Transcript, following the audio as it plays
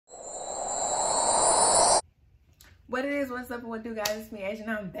What it is, what's up, and what do, guys? It's me, Aysia, and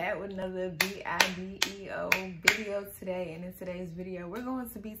I'm back with another video today. And in today's video, we're going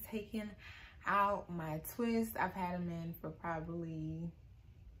to be taking out my twists. I've had them in for probably,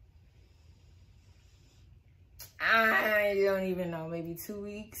 I don't even know, maybe 2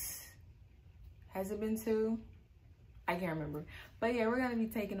 weeks. Has it been 2? I can't remember. But yeah, we're going to be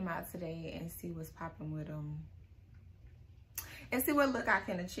taking them out today and see what's popping with them. And see what look I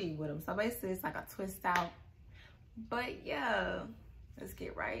can achieve with them. So basically, it's like a twist out. But yeah, let's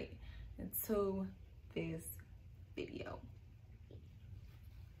get right into this video.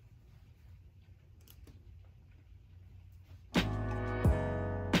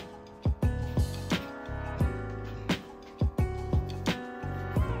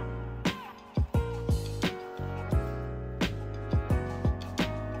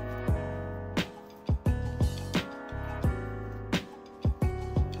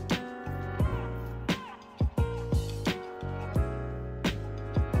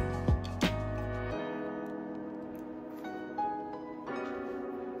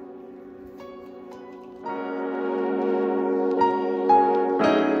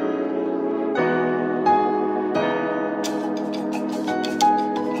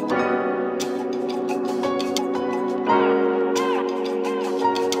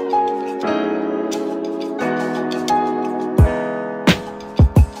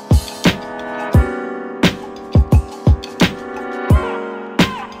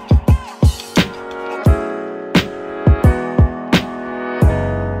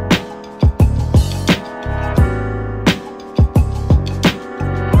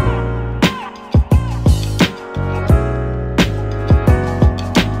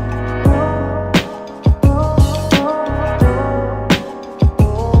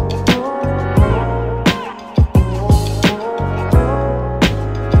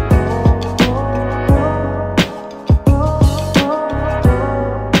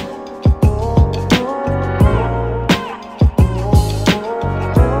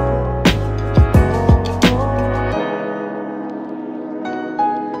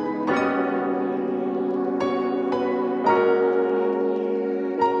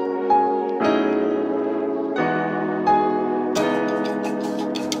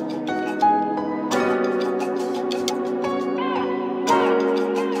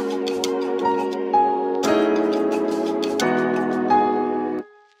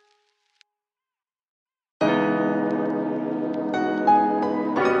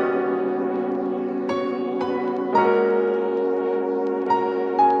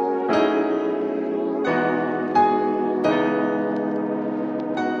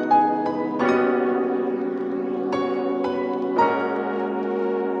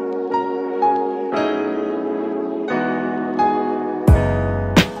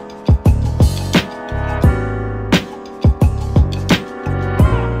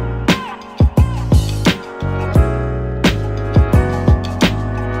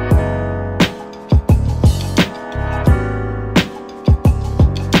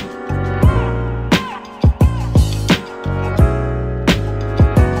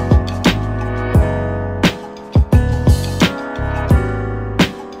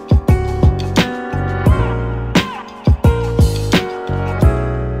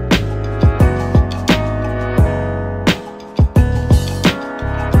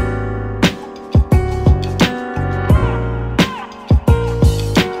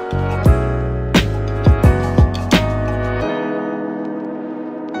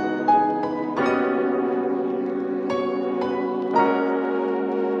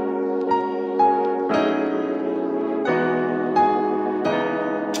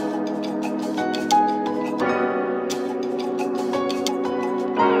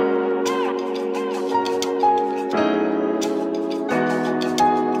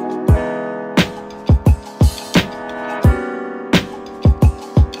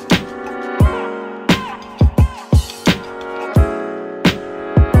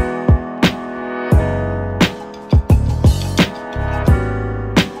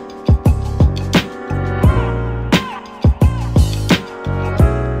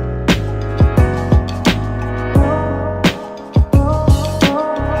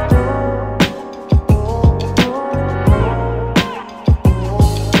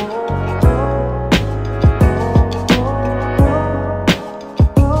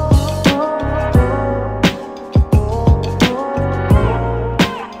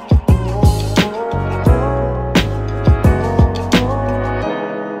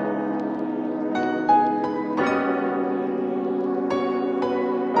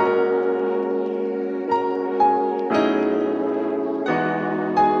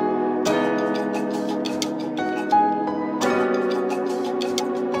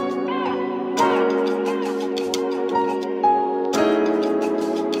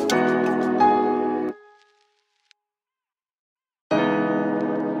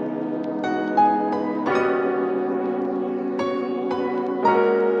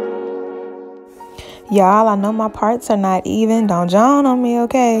 Y'all, I know my parts are not even. Don't yawn on me,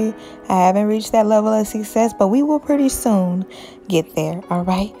 okay? I haven't reached that level of success, but we will pretty soon get there. All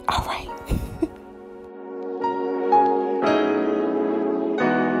right? All right.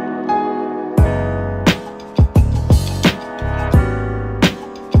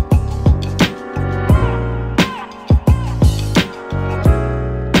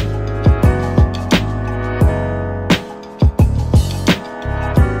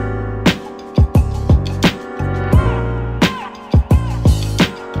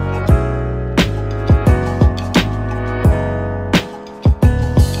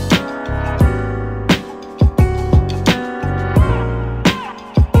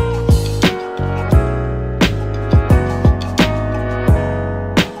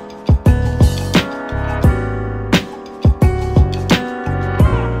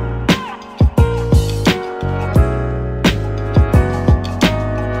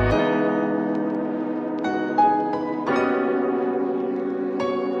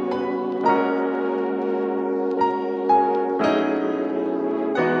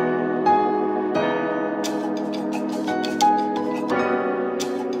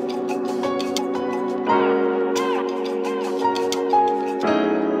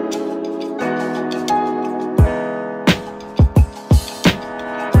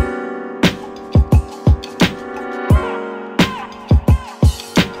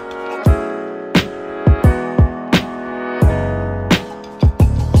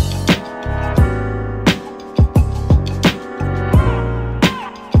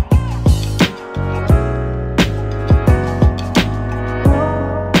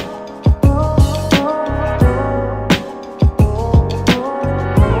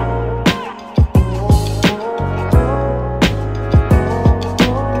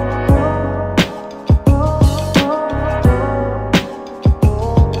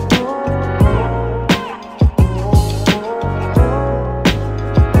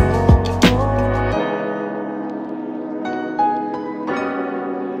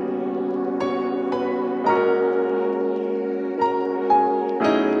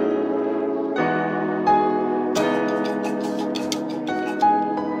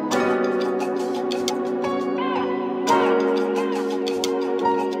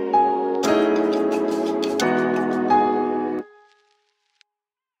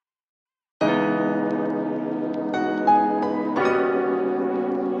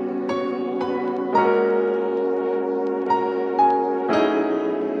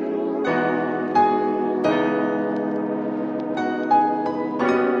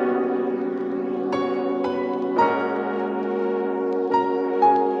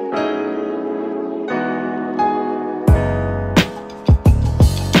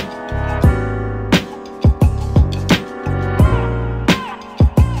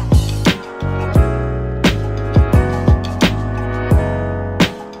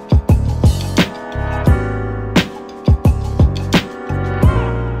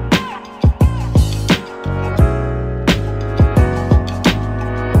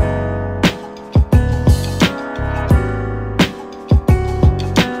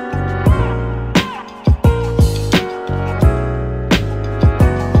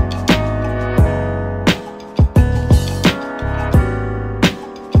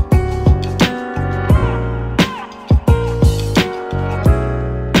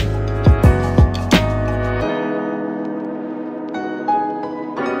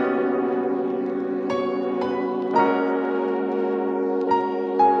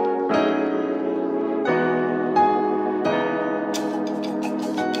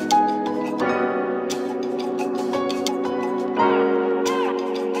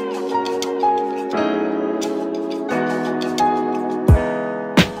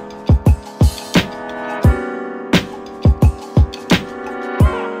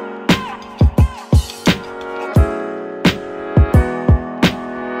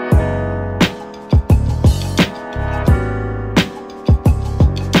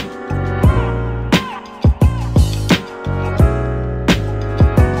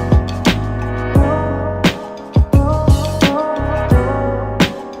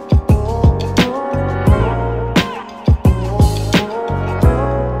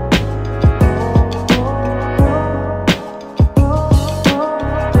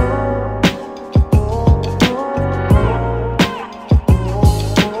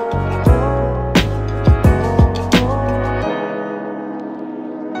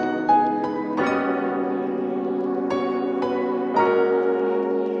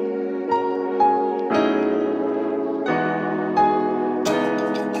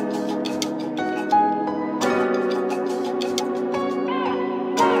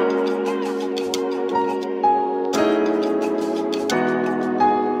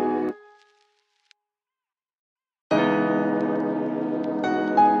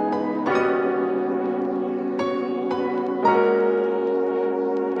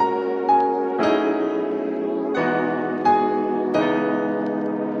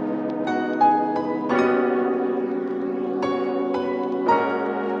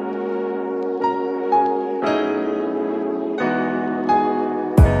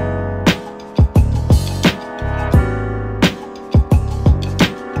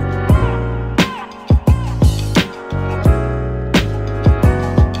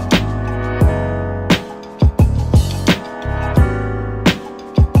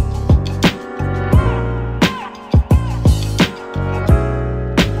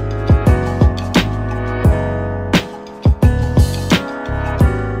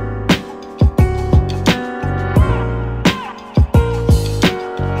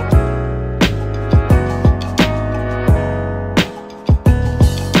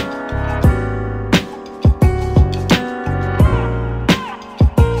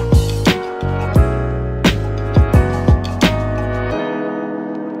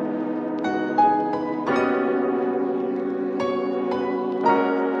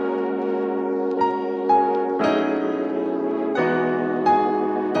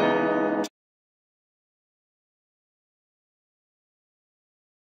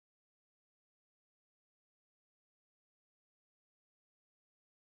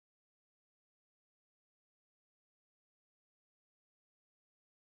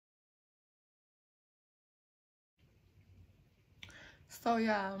 So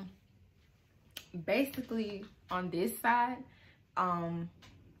yeah, basically on this side, I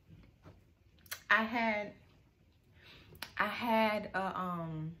had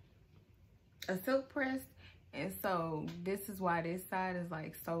a silk press, and so this is why this side is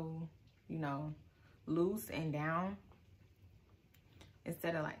like so, you know, loose and down,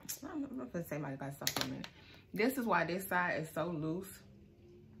 instead of like, I'm gonna say my glasses off for a minute. This is why this side is so loose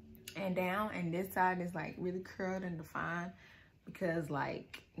and down, and this side is like really curled and defined, because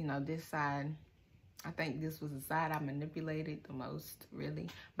like, you know, this side, I think this was the side I manipulated the most, really.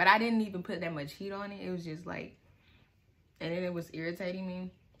 But I didn't even put that much heat on it. It was just like, and then it was irritating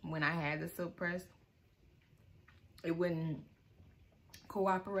me when I had the silk press. It wouldn't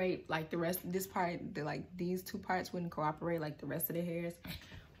cooperate like the rest of this part, like these two parts wouldn't cooperate like the rest of the hairs.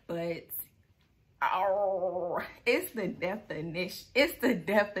 But oh, it's the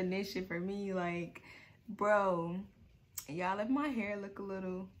definition for me. Like, bro, y'all, if my hair look a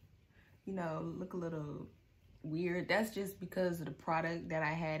little, you know, look a little weird, that's just because of the product that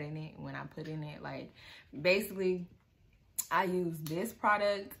I had in it when I put in it. Like, basically, I used this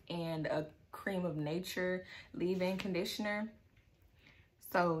product and a Cream of Nature leave-in conditioner.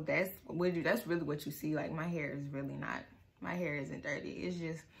 So that's really what you see. Like, my hair is really not, my hair isn't dirty. It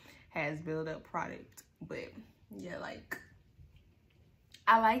just has build-up product. But yeah, like,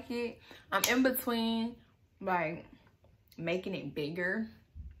 I like it. I'm in between like making it bigger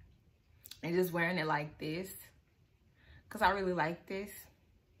and just wearing it like this, because I really like this.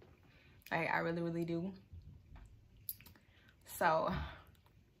 Like, I really, really do. So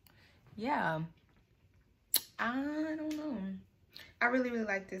yeah, I don't know. I really, really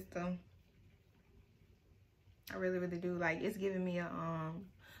like this though. I really, really do. Like, it's giving me a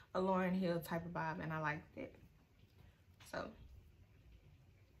Lauryn Hill type of vibe, and I liked it. So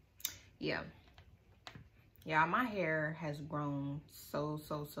yeah. Yeah, my hair has grown so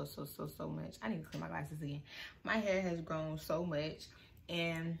much. I need to clean my glasses again. My hair has grown so much,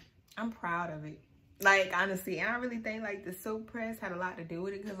 and I'm proud of it. Like, honestly, and I really think like the silk press had a lot to do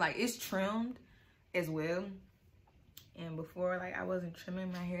with it, because like it's trimmed as well. And before, like, I wasn't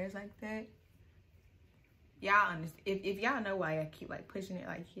trimming my hairs like that. Y'all understand? If y'all know why I keep like pushing it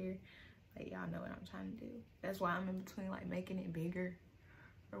like here, like, y'all know what I'm trying to do. That's why I'm in between like making it bigger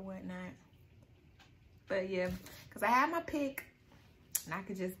or whatnot. But yeah, because I had my pick and I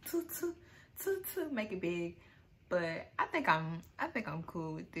could just make it big. But I think I'm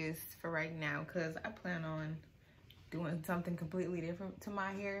cool with this for right now, because I plan on doing something completely different to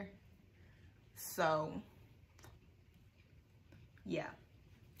my hair. So yeah,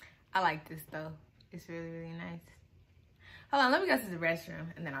 I like this though. It's really, really nice. Hold on, let me go to the restroom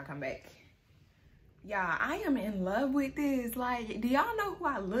and then I'll come back. Y'all, I am in love with this. Like, do y'all know who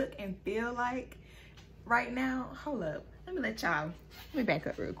I look and feel like right now? Hold up, let me back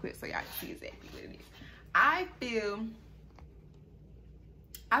up real quick so y'all can see exactly what it is. I feel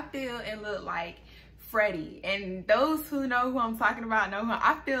and look like Freddie, and those who know who I'm talking about know who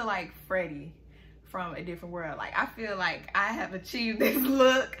I feel like. Freddie from A Different World. Like, I feel like I have achieved this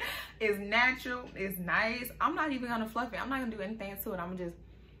look. It's natural, it's nice. I'm not even gonna fluff it. I'm not gonna do anything to it. I'm gonna just,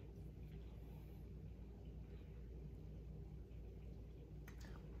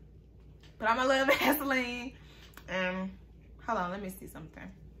 but I'm a little Vaseline. Hold on, let me see something.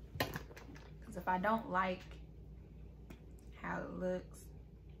 Because if I don't like how it looks,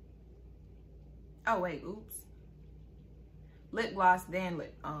 oh wait, oops. Lip gloss, then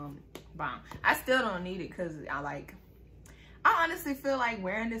lip balm. I still don't need it, because I honestly feel like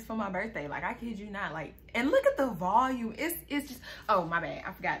wearing this for my birthday. Like, I kid you not. Like, and look at the volume. It's just, oh my bad,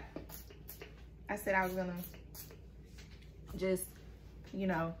 I forgot. I said I was gonna just, you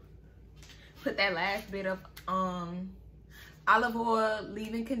know, put that last bit of olive oil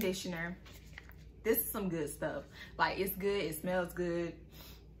leave-in conditioner. This is some good stuff. Like, it's good, it smells good,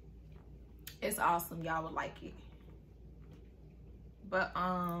 it's awesome. Y'all would like it. But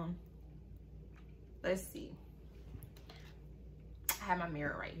let's see, I have my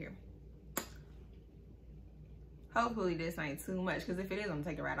mirror right here. Hopefully this ain't too much, because if it is, I'm gonna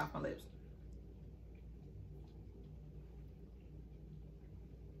take it right off my lips.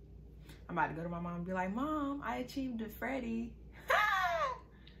 I'm about to go to my mom and be like, Mom, I achieved a Freddie.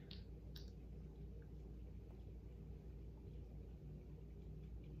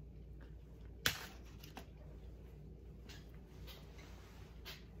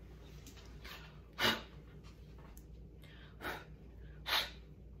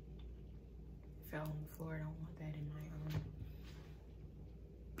 Fell on the floor. I don't want that in my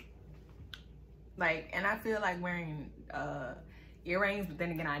like, and I feel like wearing earrings, but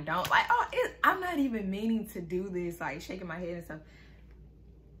then again I don't. Like, oh, I'm not even meaning to do this, like shaking my head and stuff.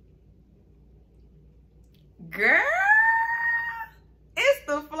 Girl, it's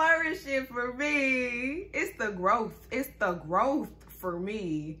the flourishing for me. It's the growth. It's the growth for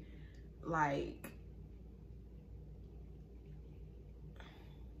me. Like,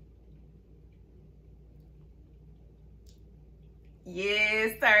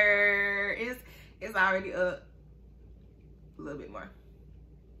 yes, sir. It's already up a little bit more.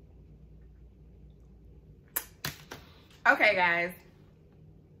 Okay, guys.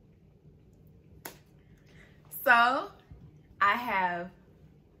 So I have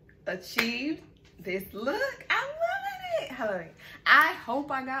achieved this look. I'm loving it. Hello. I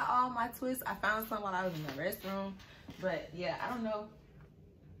hope I got all my twists. I found some while I was in the restroom, but yeah, I don't know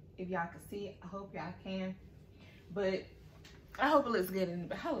if y'all can see it. I hope y'all can, but I hope it looks good in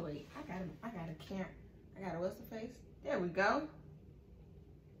the, hello, wait, I got a camera. I got a what's the face? There we go.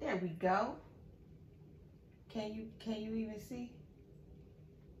 There we go. Can you even see?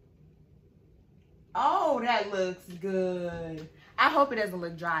 Oh, that looks good. I hope it doesn't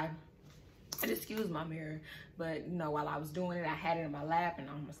look dry. And excuse my mirror, but you know, while I was doing it, I had it in my lap and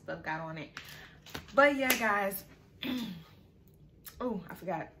all my stuff got on it. But yeah, guys. Oh, I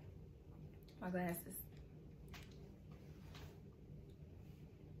forgot my glasses.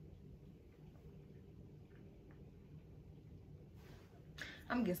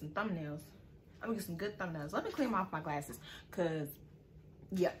 I'm gonna get some thumbnails. I'm gonna get some good thumbnails. Let me clean off my glasses, cause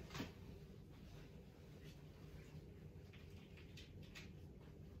yeah.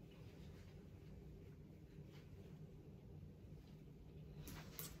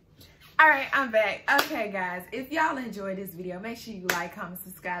 All right, I'm back. Okay, guys, if y'all enjoyed this video, make sure you like, comment,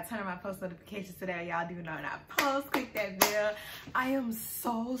 subscribe, turn on my post notifications so that y'all do know when I post. Click that bell. I am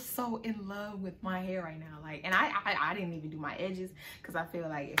so in love with my hair right now. Like, and I didn't even do my edges because I feel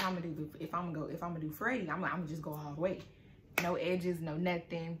like if I'm gonna do Freddie, I'm gonna just go all the way. No edges, no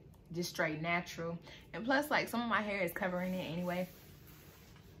nothing, just straight natural. And plus, like, some of my hair is covering it anyway.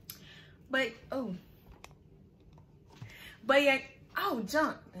 But yeah. Oh,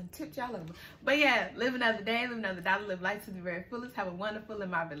 junk and tipped y'all over. But yeah, live another day, live another dollar, live life to the very fullest. Have a wonderful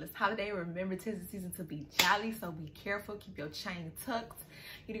and marvelous holiday. Remember, 'tis the season to be jolly, so be careful. Keep your chain tucked.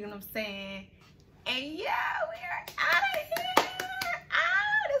 You know what I'm saying? And yeah, we are out of here.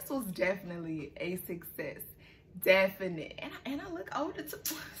 Ah, this was definitely a success. Definite. And I look older too.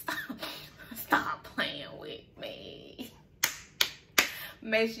 Stop playing with me.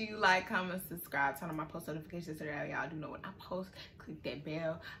 Make sure you like, comment, subscribe, turn on my post notifications so that y'all do know when I post. Click that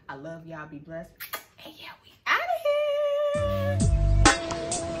bell. I love y'all. Be blessed. And yeah, we out of here.